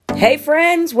Hey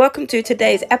friends, welcome to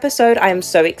today's episode. I am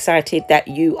so excited that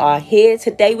you are here.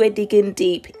 Today we're digging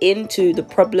deep into the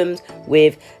problems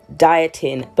with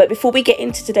dieting. But before we get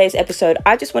into today's episode,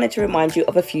 I just wanted to remind you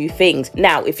of a few things.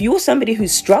 Now, if you're somebody who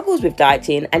struggles with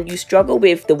dieting and you struggle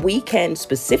with the weekend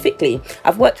specifically,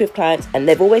 I've worked with clients and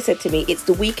they've always said to me, it's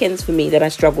the weekends for me that I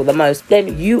struggle the most.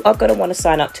 Then you are going to want to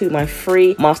sign up to my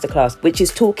free masterclass, which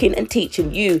is talking and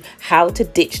teaching you how to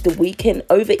ditch the weekend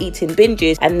overeating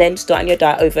binges and then starting your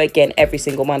diet over again every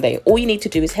single Monday. All you need to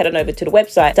do is head on over to the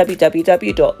website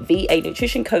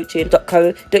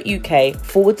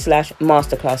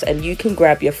www.vanutritioncoaching.co.uk/masterclass and you can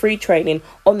grab your free training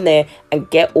on there and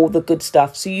get all the good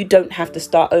stuff so you don't have to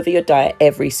start over your diet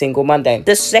every single Monday.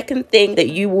 The second thing that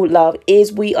you will love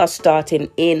is we are starting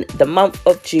in the month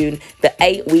of June the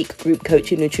 8-week group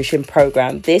coaching nutrition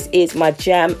program. This is my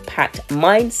jam-packed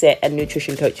mindset and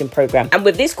nutrition coaching program. And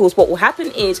with this course, what will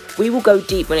happen is we will go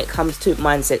deep when it comes to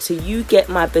mindset. So you get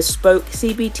my bespoke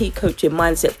CBT coaching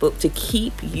mindset book to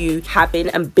keep you having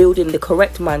and building the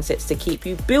correct mindsets to keep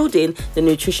you building the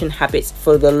nutrition habits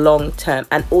for the long term,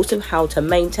 and also how to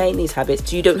maintain these habits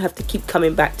so you don't have to keep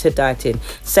coming back to dieting.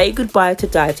 Say goodbye to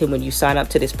dieting when you sign up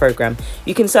to this program.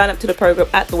 You can sign up to the program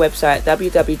at the website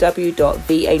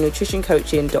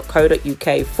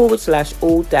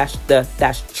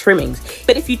www.vanutritioncoaching.co.uk/all-the-trimmings.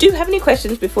 But if you do have any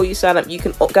questions before you sign up, you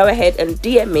can go ahead and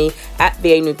DM me at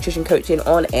VA Nutrition Coaching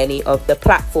on any of the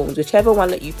platforms, whichever one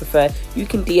that you prefer. You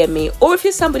can DM me, or if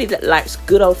you're somebody that likes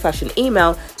good old-fashioned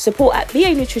email,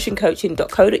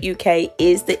 support@vanutritioncoaching.co.uk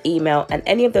is the email, and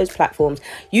any of those platforms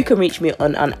you can reach me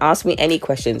on and ask me any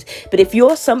questions. But if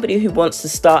you're somebody who wants to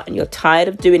start and you're tired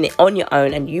of doing it on your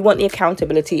own and you want the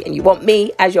accountability and you want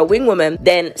me as your wing woman,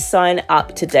 then sign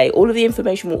up today. All of the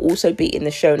information will also be in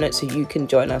the show notes so you can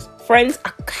join us. Friends,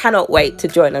 I cannot wait to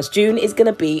join us. June is going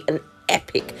to be an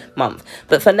epic month.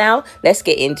 But for now, let's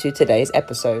get into today's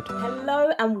episode.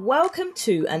 Hello and welcome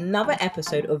to another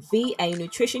episode of VA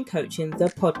Nutrition Coaching, the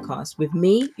podcast, with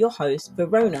me, your host,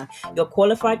 Verona, your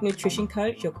qualified nutrition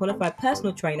coach, your qualified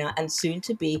personal trainer, and soon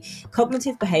to be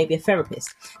cognitive behavior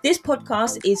therapist. This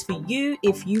podcast is for you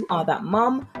if you are that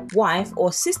mum, wife,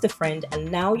 or sister friend,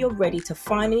 and now you're ready to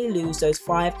finally lose those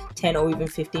 5, 10, or even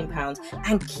 15 pounds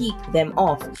and keep them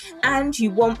off. And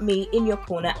you want me in your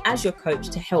corner as your coach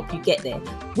to help you get there.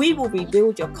 We will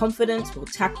rebuild your confidence, we'll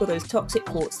tackle those toxic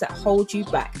thoughts that hold you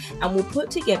back, and we'll put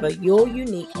together your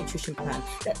unique nutrition plan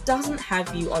that doesn't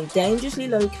have you on dangerously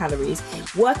low calories,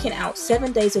 working out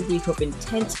 7 days a week of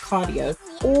intense cardio,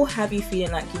 or have you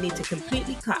feeling like you need to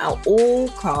completely cut out all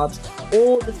carbs,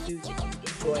 all the foods that you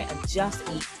enjoy, and just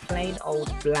eat plain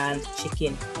old bland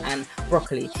chicken and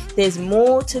broccoli. There's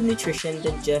more to nutrition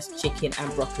than just chicken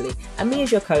and broccoli, and me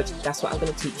as your coach, that's what I'm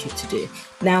going to teach you to do.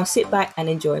 Now sit back and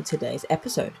enjoy today's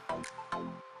episode.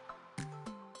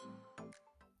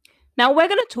 Now we're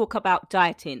going to talk about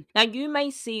dieting. Now you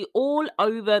may see all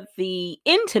over the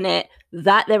internet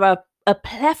that there are a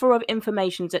plethora of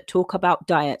information that talk about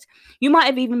diet. You might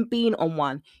have even been on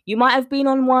one. You might have been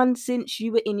on one since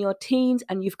you were in your teens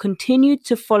and you've continued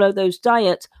to follow those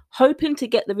diets, hoping to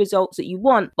get the results that you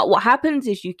want. But what happens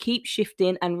is you keep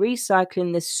shifting and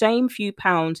recycling the same few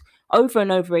pounds over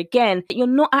and over again. You're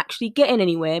not actually getting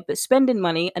anywhere, but spending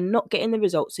money and not getting the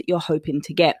results that you're hoping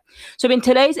to get. So in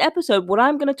today's episode, what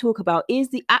I'm going to talk about is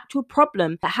the actual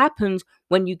problem that happens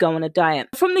when you go on a diet.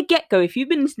 From the get-go, if you've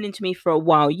been listening to me for a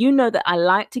while, you know that I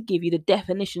like to give you the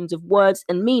definitions of words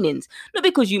and meanings, not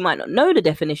because you might not know the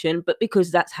definition, but because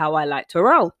that's how I like to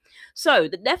roll. So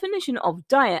the definition of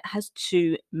diet has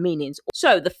two meanings.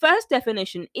 So the first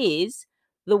definition is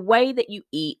the way that you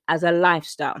eat as a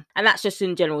lifestyle. And that's just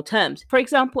in general terms. For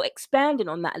example, expanding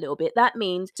on that a little bit, that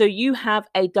means so you have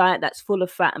a diet that's full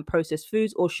of fat and processed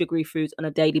foods or sugary foods on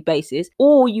a daily basis,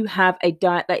 or you have a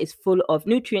diet that is full of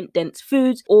nutrient-dense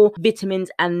foods or vitamins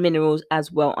and minerals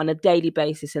as well on a daily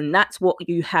basis. And that's what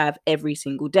you have every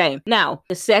single day. Now,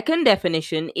 the second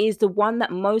definition is the one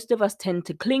that most of us tend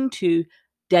to cling to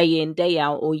day in, day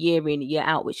out, or year in, year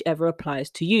out, whichever applies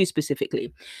to you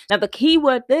specifically. Now, the key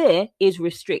word there is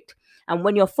restrict. And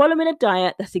when you're following a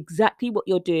diet, that's exactly what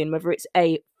you're doing. Whether it's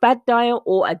a fad diet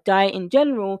or a diet in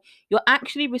general, you're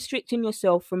actually restricting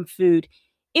yourself from food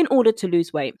in order to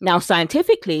lose weight. Now,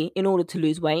 scientifically, in order to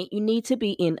lose weight, you need to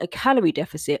be in a calorie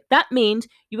deficit. That means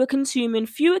you are consuming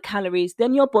fewer calories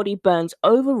than your body burns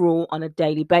overall on a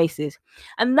daily basis.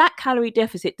 And that calorie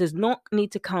deficit does not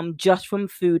need to come just from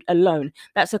food alone.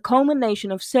 That's a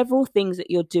culmination of several things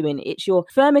that you're doing. It's your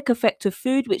thermic effect of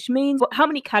food, which means how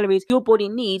many calories your body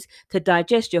needs to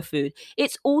digest your food.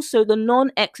 It's also the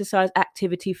non-exercise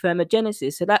activity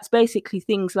thermogenesis. So that's basically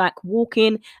things like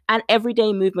walking and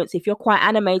everyday movements. If you're quite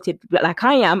animated, animated like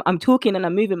I am, I'm talking and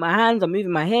I'm moving my hands, I'm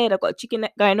moving my head, I've got a chicken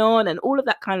neck going on and all of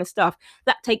that kind of stuff,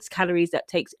 that takes calories, that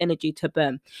takes energy to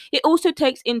burn. It also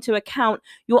takes into account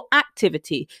your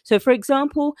activity. So for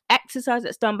example, exercise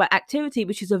that's done by activity,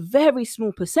 which is a very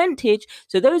small percentage.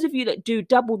 So those of you that do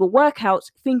double the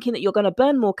workouts thinking that you're going to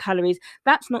burn more calories,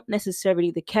 that's not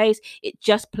necessarily the case. It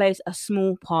just plays a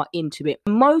small part into it.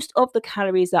 Most of the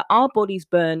calories that our bodies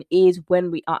burn is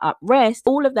when we are at rest.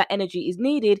 All of that energy is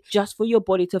needed just for your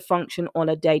body to function on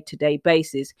a day-to-day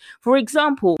basis. For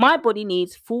example, my body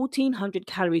needs 1400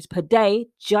 calories per day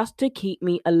just to keep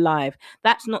me alive.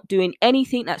 That's not doing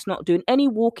anything, that's not doing any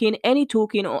walking, any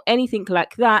talking, or anything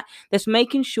like that. That's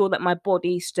making sure that my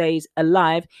body stays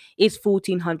alive is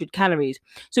 1400 calories.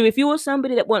 So if you're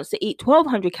somebody that wants to eat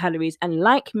 1200 calories, and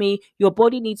like me, your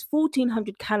body needs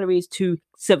 1400 calories to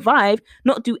survive,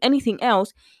 not do anything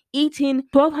else, eating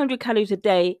 1200 calories a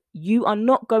day, you are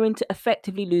not going to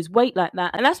effectively lose weight like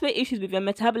that. And that's where issues with your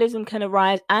metabolism can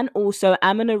arise, and also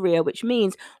amenorrhea, which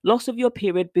means loss of your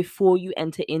period before you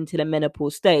enter into the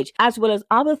menopause stage, as well as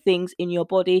other things in your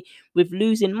body with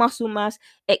losing muscle mass,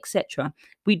 etc.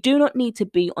 We do not need to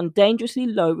be on dangerously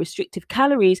low restrictive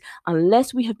calories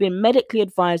unless we have been medically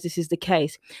advised this is the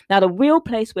case. Now, the real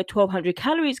place where 1200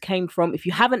 calories came from, if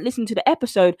you haven't listened to the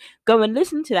episode, go and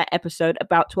listen to that episode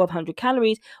about 1200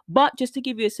 calories. But just to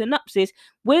give you a synopsis,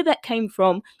 where that came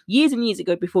from years and years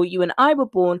ago before you and I were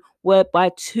born were by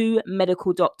two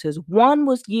medical doctors. One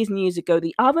was years and years ago.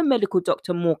 The other medical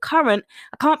doctor, more current,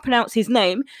 I can't pronounce his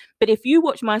name, but if you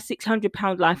watch My 600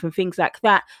 Pound Life and things like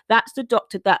that, that's the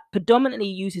doctor that predominantly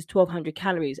uses 1200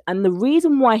 calories. And the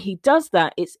reason why he does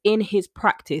that is in his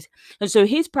practice. And so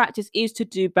his practice is to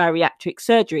do bariatric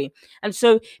surgery. And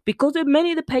so because of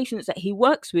many of the patients that he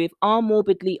works with are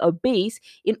morbidly obese,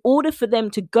 in order for them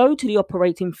to go to the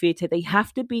operating theatre, they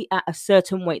have to be at a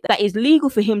certain weight that is legal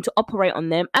for him to operate on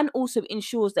them, and also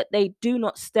ensures that they do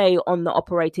not stay on the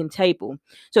operating table.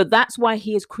 So that's why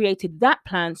he has created that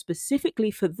plan specifically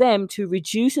for them to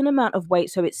reduce an amount of weight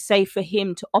so it's safe for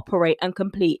him to operate and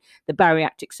complete the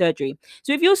bariatric surgery.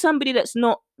 So if you're somebody that's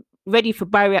not ready for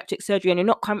bariatric surgery and you're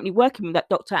not currently working with that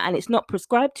doctor and it's not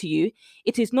prescribed to you,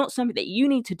 it is not something that you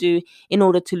need to do in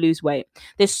order to lose weight.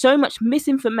 There's so much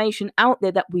misinformation out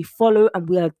there that we follow, and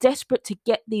we are desperate to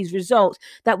get these results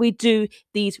that we do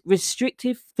these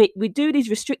restrictive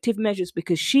measures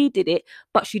because she did it,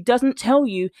 but she doesn't tell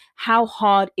you how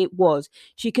hard it was.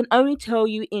 She can only tell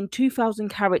you in 2000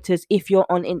 characters if you're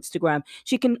on Instagram.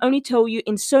 She can only tell you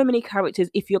in so many characters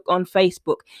if you're on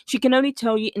Facebook. She can only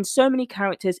tell you in so many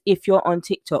characters if you're on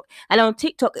TikTok. And on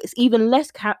TikTok, it's even less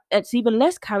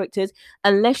characters,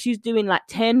 unless she's doing like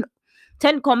 10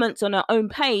 comments on her own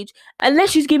page, unless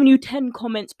she's giving you 10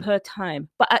 comments per time.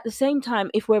 But at the same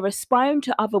time, if we're aspiring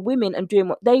to other women and doing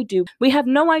what they do, we have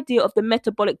no idea of the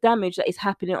metabolic damage that is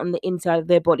happening on the inside of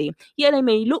their body. Yeah, they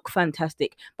may look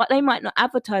fantastic, but they might not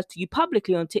advertise to you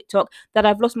publicly on TikTok that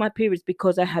I've lost my periods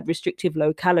because I had restrictive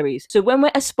low calories. So when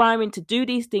we're aspiring to do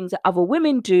these things that other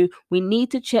women do, we need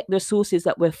to check the sources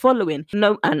that we're following.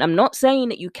 No, and I'm not saying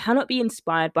that you cannot be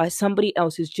inspired by somebody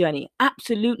else's journey.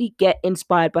 Absolutely get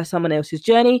inspired by someone else's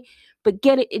journey, but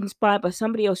get it inspired by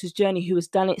somebody else's journey who has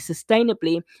done it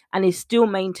sustainably and is still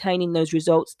maintaining those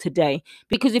results today.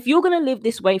 Because if you're going to live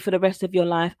this way for the rest of your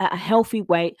life at a healthy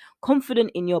weight,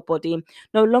 confident in your body,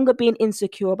 no longer being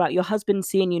insecure about your husband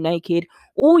seeing you naked,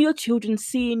 or your children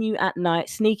seeing you at night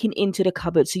sneaking into the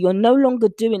cupboard, so you're no longer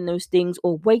doing those things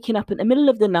or waking up in the middle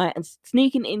of the night and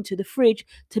sneaking into the fridge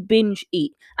to binge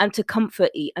eat and to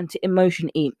comfort eat and to emotion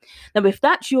eat. Now, if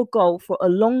that's your goal for a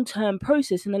long-term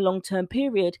process in a long-term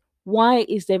period, why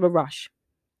is there a rush?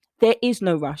 There is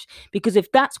no rush, because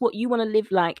if that's what you want to live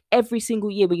like every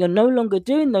single year, where you're no longer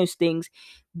doing those things,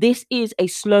 this is a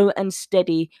slow and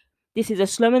steady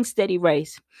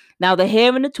race. Now, the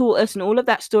hare and the tortoise and all of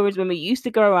that stories when we used to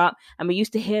grow up and we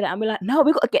used to hear that and we're like, no,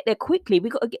 we got to get there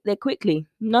quickly.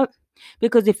 No,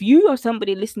 because if you are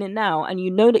somebody listening now and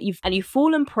you know that you've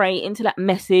fallen prey into that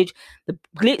message, the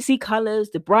glitzy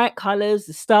colors, the bright colors,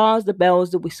 the stars, the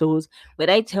bells, the whistles, where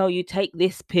they tell you take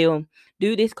this pill,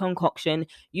 do this concoction,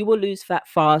 you will lose fat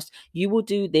fast, you will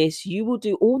do this, you will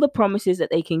do all the promises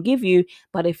that they can give you,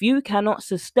 but if you cannot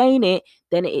sustain it,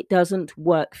 then it doesn't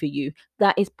work for you.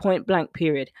 That is point blank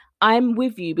period. I'm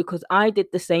with you because I did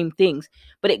the same things.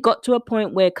 But it got to a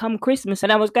point where come Christmas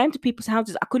and I was going to people's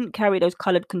houses, I couldn't carry those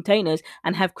coloured containers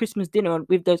and have Christmas dinner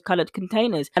with those coloured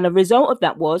containers. And the result of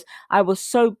that was I was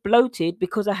so bloated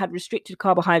because I had restricted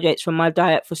carbohydrates from my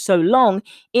diet for so long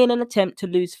in an attempt to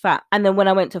lose fat. And then when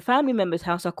I went to family members'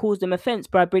 house, I caused them offence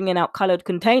by bringing out coloured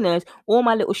containers, or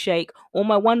my little shake, or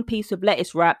my one piece of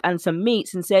lettuce wrap and some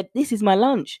meats and said, this is my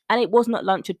lunch. And it was not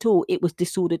lunch at all. It was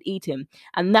disordered eating.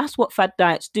 And that's what fad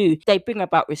diets do. They bring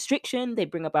about restriction, they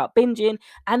bring about binging,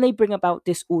 and they bring about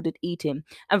disordered eating.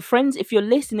 And friends, if you're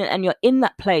listening and you're in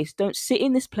that place, don't sit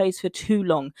in this place for too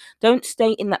long. Don't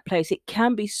stay in that place. It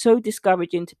can be so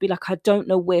discouraging to be like, I don't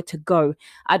know where to go.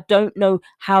 I don't know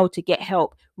how to get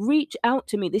help. Reach out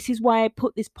to me. This is why I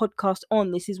put this podcast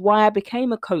on. This is why I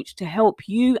became a coach, to help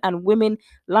you and women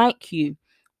like you.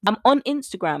 I'm on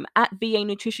Instagram at VA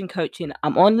Nutrition Coaching.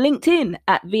 I'm on LinkedIn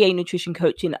at VA Nutrition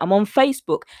Coaching. I'm on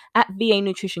Facebook at VA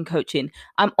Nutrition Coaching.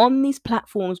 I'm on these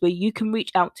platforms where you can reach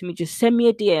out to me. Just send me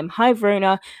a DM. Hi,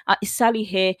 Verona. It's Sally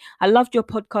here. I loved your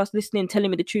podcast, listening,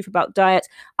 telling me the truth about diets.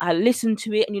 I listened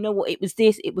to it and you know what? It was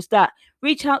this, it was that.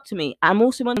 Reach out to me. I'm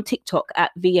also on TikTok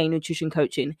at VA Nutrition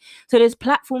Coaching. So there's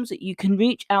platforms that you can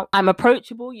reach out. I'm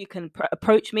approachable. You can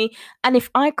approach me. And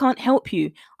if I can't help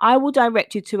you, I will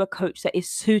direct you to a coach that is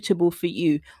suitable for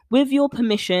you. With your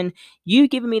permission, you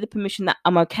giving me the permission that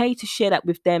I'm okay to share that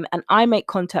with them, and I make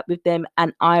contact with them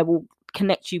and I will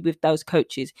connect you with those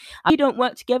coaches. If you don't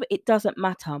work together, it doesn't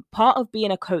matter. Part of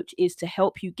being a coach is to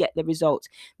help you get the results,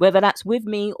 whether that's with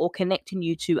me or connecting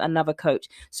you to another coach.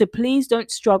 So please don't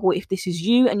struggle if this is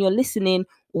you and you're listening,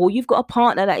 or you've got a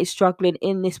partner that is struggling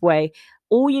in this way.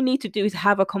 All you need to do is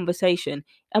have a conversation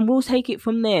and we'll take it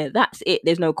from there. That's it.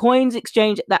 There's no coins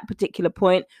exchanged at that particular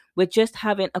point. We're just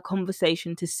having a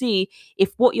conversation to see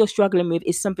if what you're struggling with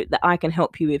is something that I can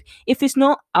help you with. If it's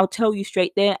not, I'll tell you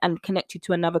straight there and connect you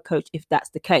to another coach if that's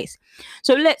the case.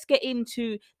 So let's get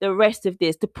into the rest of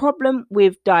this. The problem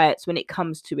with diets when it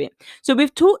comes to it. So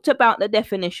we've talked about the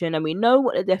definition and we know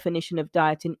what the definition of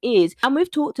dieting is. And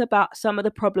we've talked about some of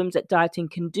the problems that dieting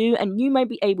can do. And you may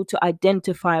be able to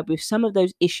identify with some of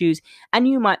those issues and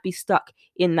you might be stuck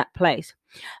in that place.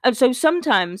 And so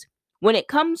sometimes when it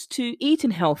comes to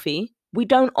eating healthy, we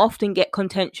don't often get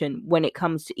contention when it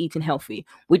comes to eating healthy.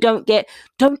 We don't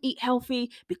eat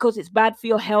healthy because it's bad for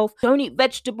your health. Don't eat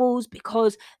vegetables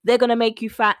because they're going to make you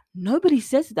fat. Nobody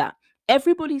says that.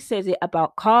 Everybody says it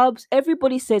about carbs.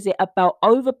 Everybody says it about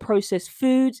over-processed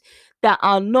foods that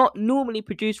are not normally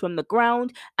produced from the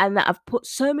ground and that have put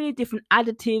so many different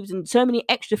additives and so many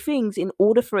extra things in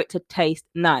order for it to taste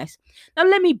nice. Now,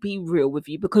 let me be real with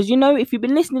you, because you know, if you've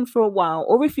been listening for a while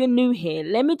or if you're new here,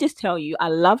 let me just tell you, I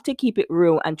love to keep it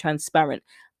real and transparent.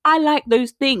 I like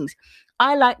those things.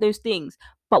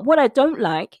 But what I don't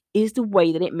like is the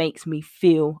way that it makes me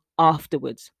feel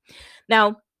afterwards.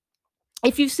 Now,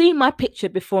 if you've seen my picture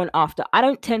before and after, I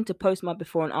don't tend to post my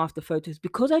before and after photos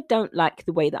because I don't like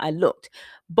the way that I looked,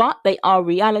 but they are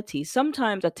reality.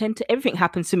 Sometimes everything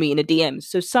happens to me in the DMs.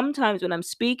 So sometimes when I'm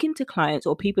speaking to clients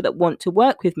or people that want to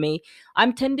work with me,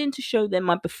 I'm tending to show them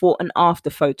my before and after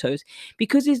photos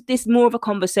because it's this more of a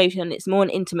conversation. It's more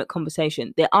an intimate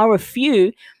conversation. There are a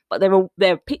few, but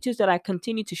there are pictures that I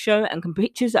continue to show and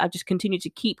pictures that I just continue to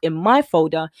keep in my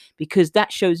folder because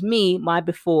that shows me my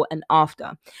before and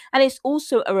after. And it's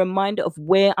also a reminder of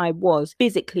where I was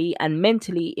physically and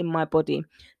mentally in my body.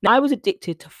 Now, I was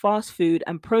addicted to fast food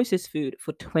and processed food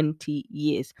for 20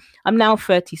 years. I'm now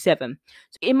 37.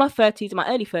 So in my 30s, my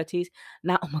early 30s,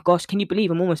 now, oh my gosh, can you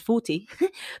believe I'm almost 40?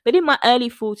 But in my early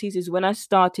 40s is when I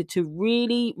started to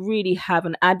really, really have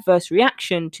an adverse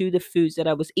reaction to the foods that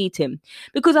I was eating.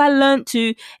 Because I learned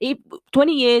 20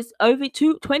 years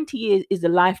is the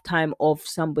lifetime of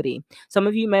somebody. Some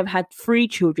of you may have had 3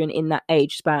 children in that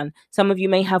age span. Some of you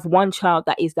may have 1 child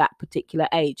that is that particular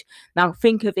age. Now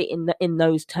think of it in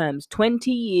those terms.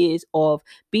 20 years of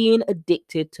being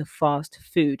addicted to fast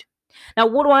food. Now,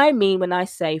 what do I mean when I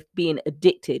say being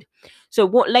addicted? So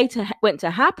what later went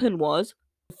to happen was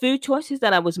the food choices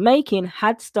that I was making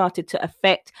had started to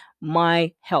affect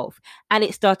my health, and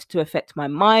it started to affect my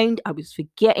mind. I was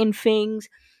forgetting things.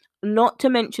 Not to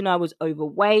mention I was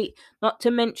overweight, not to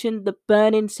mention the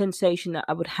burning sensation that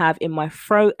I would have in my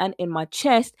throat and in my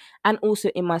chest and also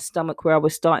in my stomach, where I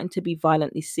was starting to be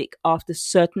violently sick after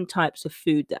certain types of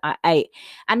food that I ate.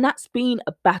 And that's been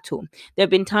a battle. There have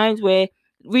been times where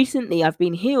recently I've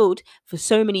been healed for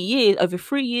so many years, over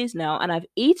 3 years now, and I've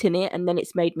eaten it and then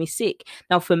it's made me sick.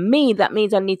 Now, for me, that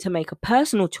means I need to make a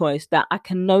personal choice that I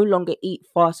can no longer eat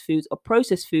fast foods or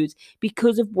processed foods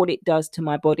because of what it does to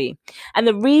my body. And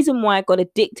the reason why I got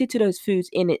addicted to those foods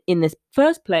in the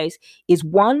first place is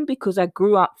one, because I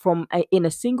grew up in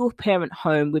a single parent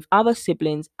home with other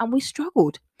siblings and we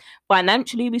struggled.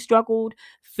 Financially, we struggled.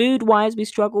 Food wise, we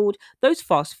struggled. Those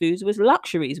fast foods was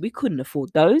luxuries. We couldn't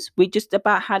afford those. We just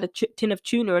about had a tin of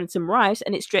tuna and some rice,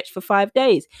 and it stretched for 5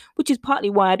 days, which is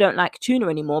partly why I don't like tuna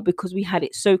anymore, because we had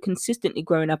it so consistently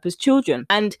growing up as children.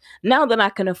 And now that I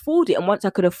can afford it, and once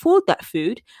I could afford that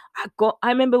food,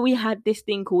 I remember we had this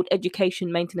thing called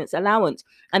education maintenance allowance,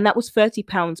 and that was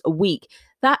 £30 a week.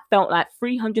 That felt like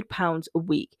 £300 a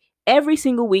week. Every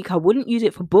single week, I wouldn't use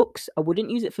it for books. I wouldn't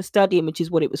use it for studying, which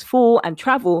is what it was for, and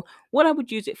travel. What I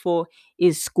would use it for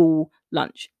is school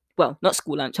lunch. Well, not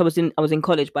school lunch. I was in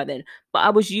college by then, but I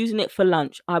was using it for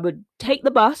lunch. I would take the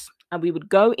bus and we would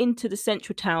go into the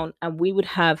central town and we would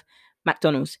have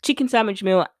McDonald's, chicken sandwich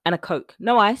meal and a Coke.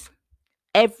 No ice.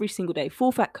 Every single day,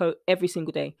 full fat Coke every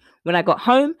single day. When I got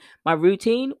home, my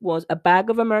routine was a bag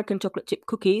of American chocolate chip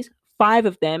cookies, 5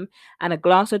 of them, and a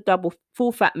glass of double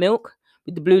full fat milk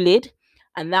with the blue lid.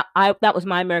 And that was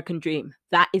my American dream.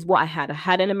 That is what I had. I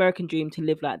had an American dream to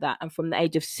live like that. And from the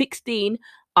age of 16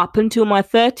 up until my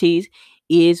 30s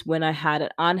is when I had an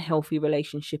unhealthy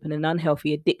relationship and an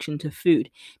unhealthy addiction to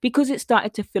food, because it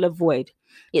started to fill a void.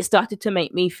 It started to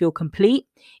make me feel complete.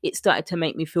 It started to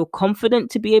make me feel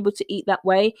confident to be able to eat that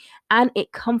way. And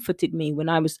it comforted me when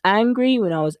I was angry,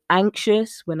 when I was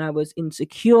anxious, when I was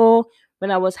insecure, when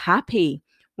I was happy,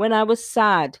 when I was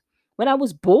sad, when I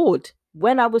was bored,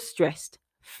 when I was stressed.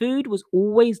 Food was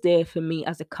always there for me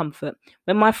as a comfort.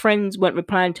 When my friends weren't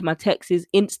replying to my texts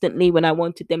instantly when I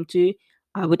wanted them to,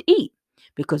 I would eat,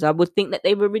 because I would think that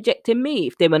they were rejecting me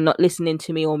if they were not listening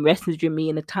to me or messaging me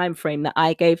in the time frame that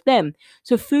I gave them.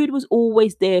 So food was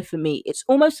always there for me. It's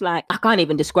almost like, I can't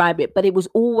even describe it, but it was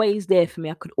always there for me.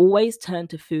 I could always turn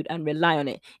to food and rely on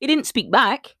it. It didn't speak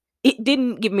back. It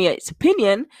didn't give me its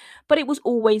opinion, but it was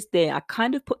always there. I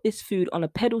kind of put this food on a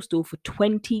pedestal for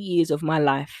 20 years of my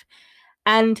life.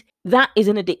 And that is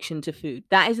an addiction to food.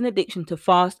 That is an addiction to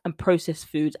fast and processed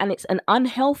foods. And it's an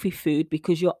unhealthy food,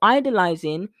 because you're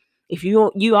idolizing, if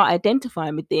you are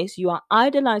identifying with this, you are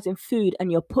idolizing food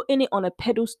and you're putting it on a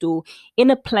pedestal in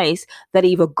a place that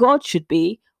either God should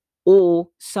be or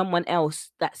someone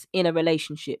else that's in a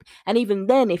relationship. And even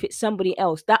then, if it's somebody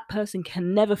else, that person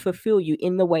can never fulfill you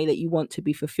in the way that you want to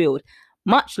be fulfilled.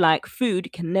 Much like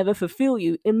food can never fulfill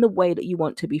you in the way that you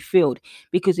want to be filled.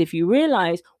 Because if you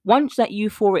realize, once that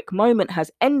euphoric moment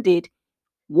has ended,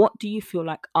 what do you feel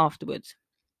like afterwards?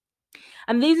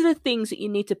 And these are the things that you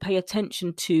need to pay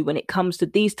attention to when it comes to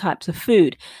these types of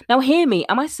food. Now, hear me.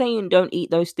 Am I saying don't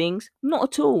eat those things? Not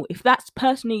at all. If that's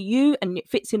personally you and it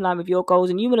fits in line with your goals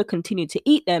and you want to continue to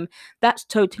eat them, that's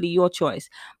totally your choice.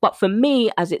 But for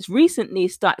me, as it's recently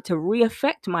started to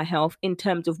re-affect my health in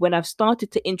terms of when I've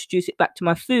started to introduce it back to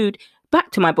my food,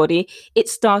 back to my body, it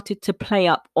started to play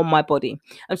up on my body.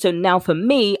 And so now for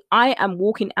me, I am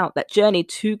walking out that journey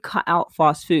to cut out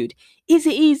fast food. Is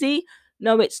it easy?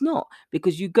 No, it's not,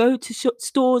 because you go to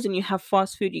stores and you have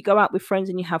fast food. You go out with friends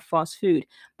and you have fast food.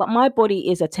 But my body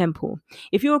is a temple.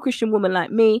 If you're a Christian woman like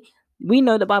me, we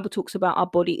know the Bible talks about our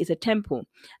body is a temple,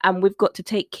 and we've got to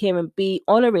take care and be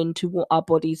honoring to what our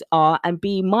bodies are and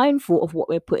be mindful of what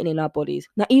we're putting in our bodies.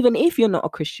 Now, even if you're not a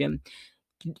Christian,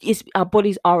 our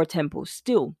bodies are a temple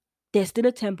still. They're still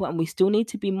a temple, and we still need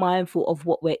to be mindful of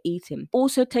what we're eating.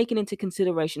 Also taking into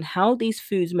consideration how these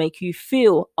foods make you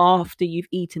feel after you've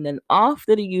eaten them.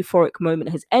 After the euphoric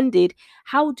moment has ended,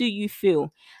 how do you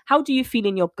feel? How do you feel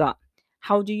in your gut?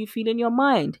 How do you feel in your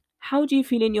mind? How do you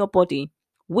feel in your body?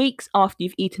 Weeks after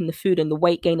you've eaten the food and the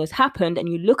weight gain has happened and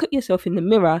you look at yourself in the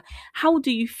mirror, how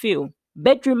do you feel?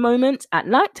 Bedroom moments at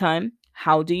nighttime,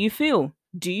 how do you feel?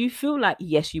 Do you feel like,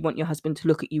 yes, you want your husband to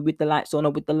look at you with the lights on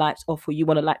or with the lights off, or you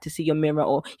want to like to see your mirror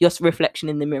or your reflection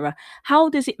in the mirror? How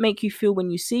does it make you feel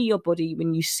when you see your body,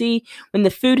 when the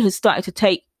food has started to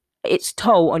take its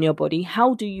toll on your body?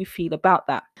 How do you feel about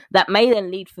that? That may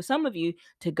then lead for some of you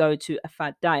to go to a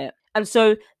fad diet. And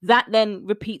so that then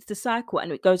repeats the cycle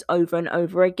and it goes over and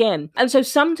over again. And so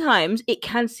sometimes it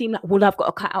can seem like, well, I've got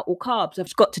to cut out all carbs.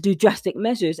 I've got to do drastic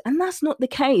measures. And that's not the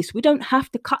case. We don't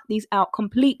have to cut these out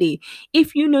completely.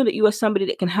 If you know that you are somebody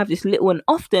that can have this little and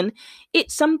often,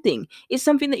 it's something. It's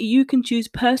something that you can choose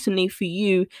personally for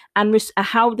you and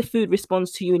how the food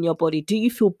responds to you in your body. Do you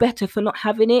feel better for not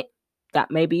having it? That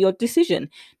may be your decision.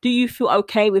 Do you feel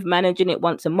okay with managing it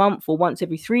once a month or once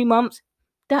every 3 months?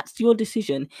 That's your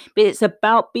decision. But it's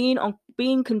about being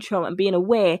be in control and being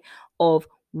aware of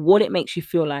what it makes you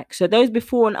feel like. So those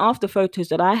before and after photos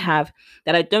that I have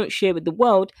that I don't share with the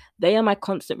world, they are my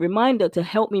constant reminder to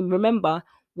help me remember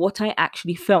what I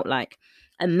actually felt like.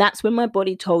 And that's when my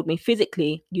body told me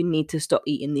physically, you need to stop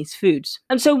eating these foods.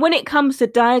 And so when it comes to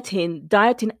dieting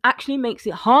actually makes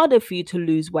it harder for you to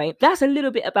lose weight. That's a little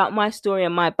bit about my story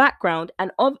and my background. And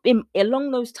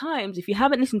along those times, if you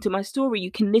haven't listened to my story,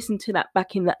 you can listen to that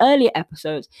back in the earlier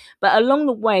episodes. But along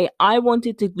the way, I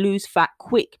wanted to lose fat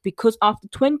quick because after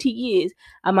 20 years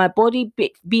and my body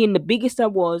being the biggest I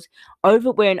was,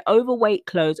 wearing overweight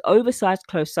clothes, oversized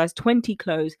clothes, size 20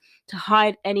 clothes to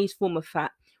hide any form of fat.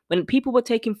 When people were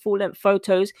taking full-length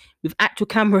photos with actual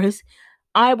cameras,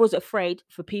 I was afraid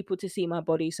for people to see my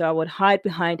body, so I would hide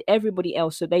behind everybody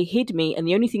else. So they hid me, and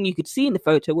the only thing you could see in the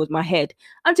photo was my head,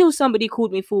 until somebody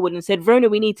called me forward and said, Verona,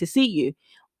 we need to see you.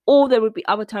 Or there would be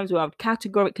other times where I would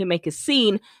categorically make a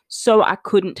scene so I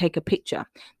couldn't take a picture.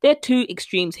 There are two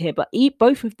extremes here, but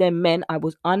both of them meant I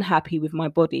was unhappy with my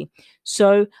body.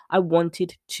 So I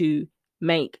wanted to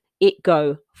make it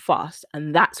go fast.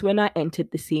 And that's when I entered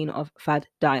the scene of fad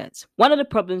diets. One of the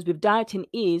problems with dieting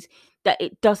is that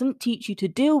it doesn't teach you to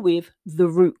deal with the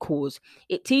root cause.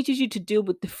 It teaches you to deal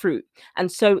with the fruit.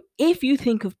 And so if you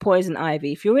think of poison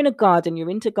ivy, if you're in a garden, you're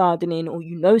into gardening, or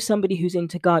you know somebody who's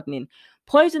into gardening,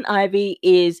 poison ivy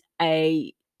is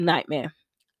a nightmare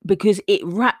because it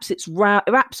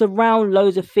wraps around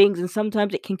loads of things, and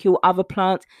sometimes it can kill other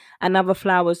plants and other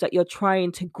flowers that you're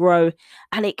trying to grow,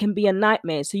 and it can be a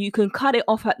nightmare. So you can cut it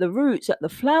off at the roots, at the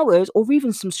flowers, or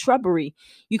even some shrubbery.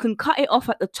 You can cut it off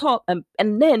at the top,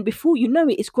 and then before you know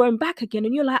it, it's grown back again,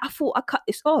 and you're like, I thought I cut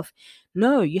this off.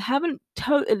 No, you haven't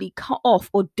totally cut off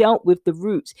or dealt with the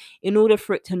roots in order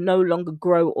for it to no longer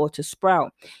grow or to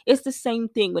sprout. It's the same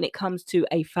thing when it comes to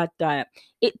a fad diet.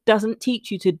 It doesn't teach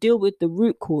you to deal with the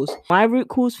root cause. My root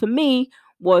cause for me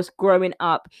was growing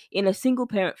up in a single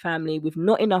parent family with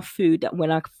not enough food, that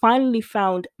when I finally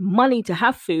found money to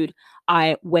have food,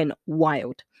 I went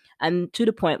wild. And to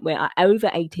the point where I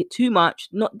overate it too much.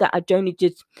 Not that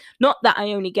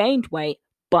I only gained weight,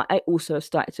 but I also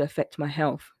started to affect my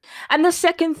health. And the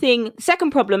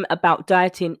second problem about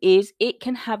dieting is it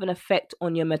can have an effect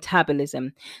on your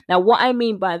metabolism. Now, what I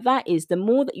mean by that is the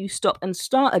more that you stop and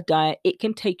start a diet, it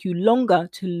can take you longer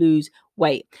to lose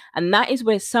weight. And that is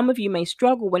where some of you may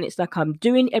struggle when it's like, I'm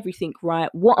doing everything right.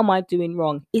 What am I doing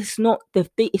wrong? It's not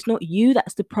you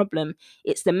that's the problem.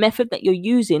 It's the method that you're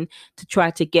using to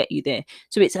try to get you there.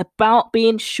 So it's about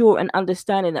being sure and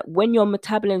understanding that when your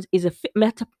metabolism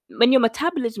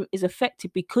is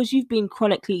affected because you've been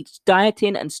chronically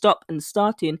dieting and stop and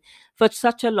starting for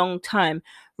such a long time,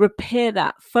 repair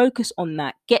that, focus on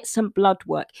that, get some blood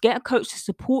work, get a coach to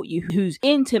support you who's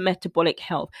into metabolic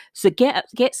health. So get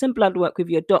some blood work with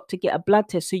your doctor, get a blood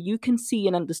test so you can see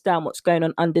and understand what's going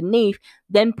on underneath,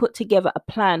 then put together a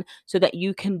plan so that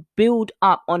you can build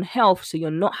up on health, so you're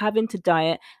not having to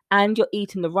diet and you're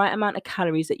eating the right amount of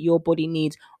calories that your body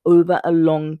needs over a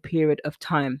long period of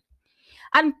time.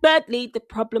 And thirdly, the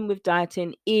problem with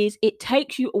dieting is it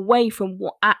takes you away from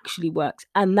what actually works.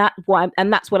 And that's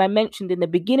what I mentioned in the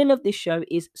beginning of this show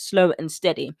is slow and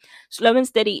steady. Slow and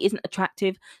steady isn't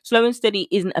attractive. Slow and steady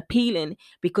isn't appealing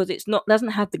because doesn't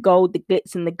have the gold, the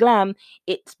glitz and the glam.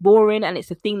 It's boring, and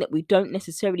it's a thing that we don't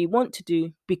necessarily want to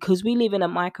do because we live in a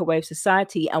microwave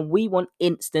society and we want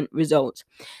instant results.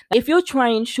 If you're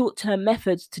trying short-term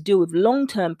methods to deal with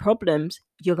long-term problems,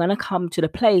 you're going to come to the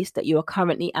place that you are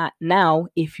currently at now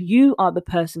if you are the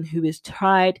person who has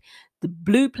tried the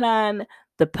blue plan,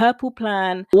 the purple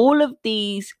plan, all of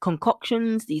these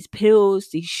concoctions, these pills,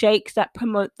 these shakes that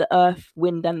promote the earth,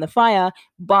 wind and the fire,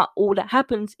 but all that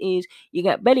happens is you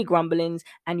get belly grumblings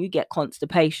and you get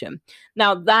constipation.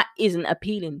 Now that isn't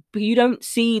appealing, but you don't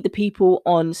see the people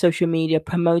on social media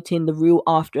promoting the real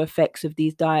after effects of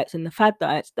these diets and the fad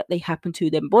diets that they happen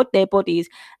to their bodies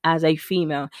as a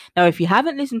female. Now, if you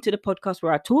haven't listened to the podcast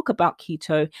where I talk about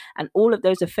keto and all of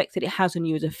those effects that it has on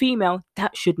you as a female,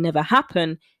 that should never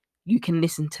happen. You can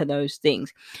listen to those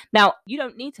things. Now, you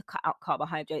don't need to cut out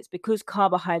carbohydrates because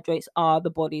carbohydrates are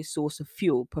the body's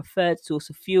preferred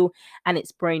source of fuel, and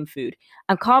it's brain food.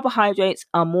 And carbohydrates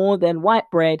are more than white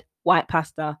bread, white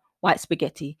pasta, white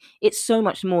spaghetti. It's so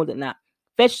much more than that.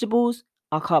 Vegetables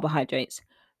are carbohydrates.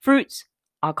 Fruits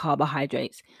are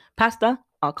carbohydrates. Pasta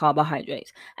are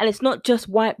carbohydrates. And it's not just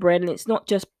white bread, and it's not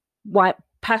just white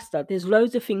pasta. There's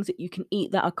loads of things that you can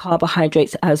eat that are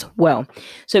carbohydrates as well.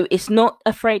 So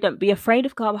don't be afraid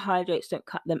of carbohydrates. Don't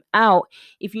cut them out.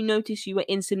 If you notice you are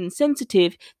insulin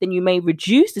sensitive, then you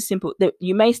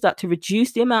may start to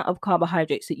reduce the amount of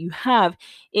carbohydrates that you have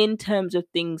in terms of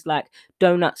things like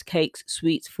donuts, cakes,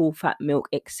 sweets, full fat milk,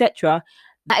 etc.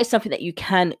 That is something that you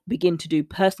can begin to do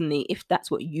personally if that's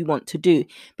what you want to do.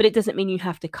 But it doesn't mean you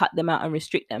have to cut them out and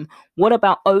restrict them. What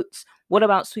about oats? What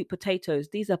about sweet potatoes?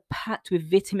 These are packed with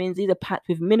vitamins, these are packed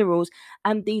with minerals,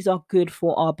 and these are good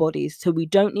for our bodies. So we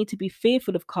don't need to be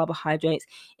fearful of carbohydrates.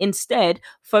 Instead,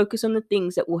 focus on the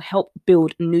things that will help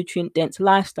build nutrient-dense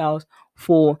lifestyles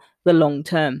for the long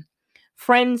term.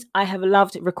 Friends, I have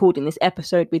loved recording this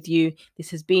episode with you.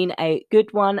 This has been a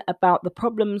good one about the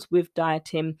problems with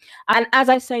dieting. And as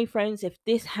I say, friends, if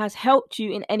this has helped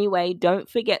you in any way, don't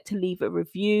forget to leave a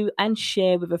review and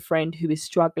share with a friend who is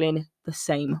struggling the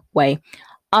same way.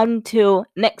 Until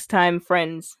next time,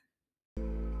 friends.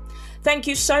 Thank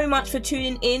you so much for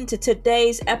tuning in to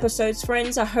today's episodes,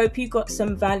 friends. I hope you got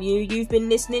some value. You've been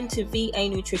listening to VA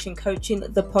Nutrition Coaching,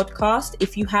 the podcast.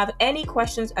 If you have any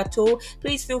questions at all,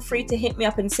 please feel free to hit me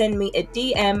up and send me a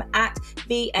DM at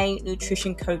VA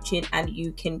Nutrition Coaching and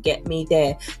you can get me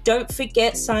there. Don't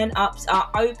forget, sign-ups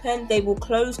are open. They will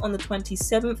close on the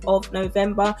 27th of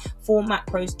November for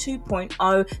Macros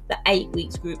 2.0, the 8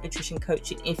 weeks group nutrition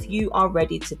coaching if you are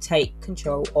ready to take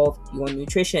control of your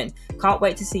nutrition. Can't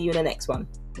wait to see you in the next one.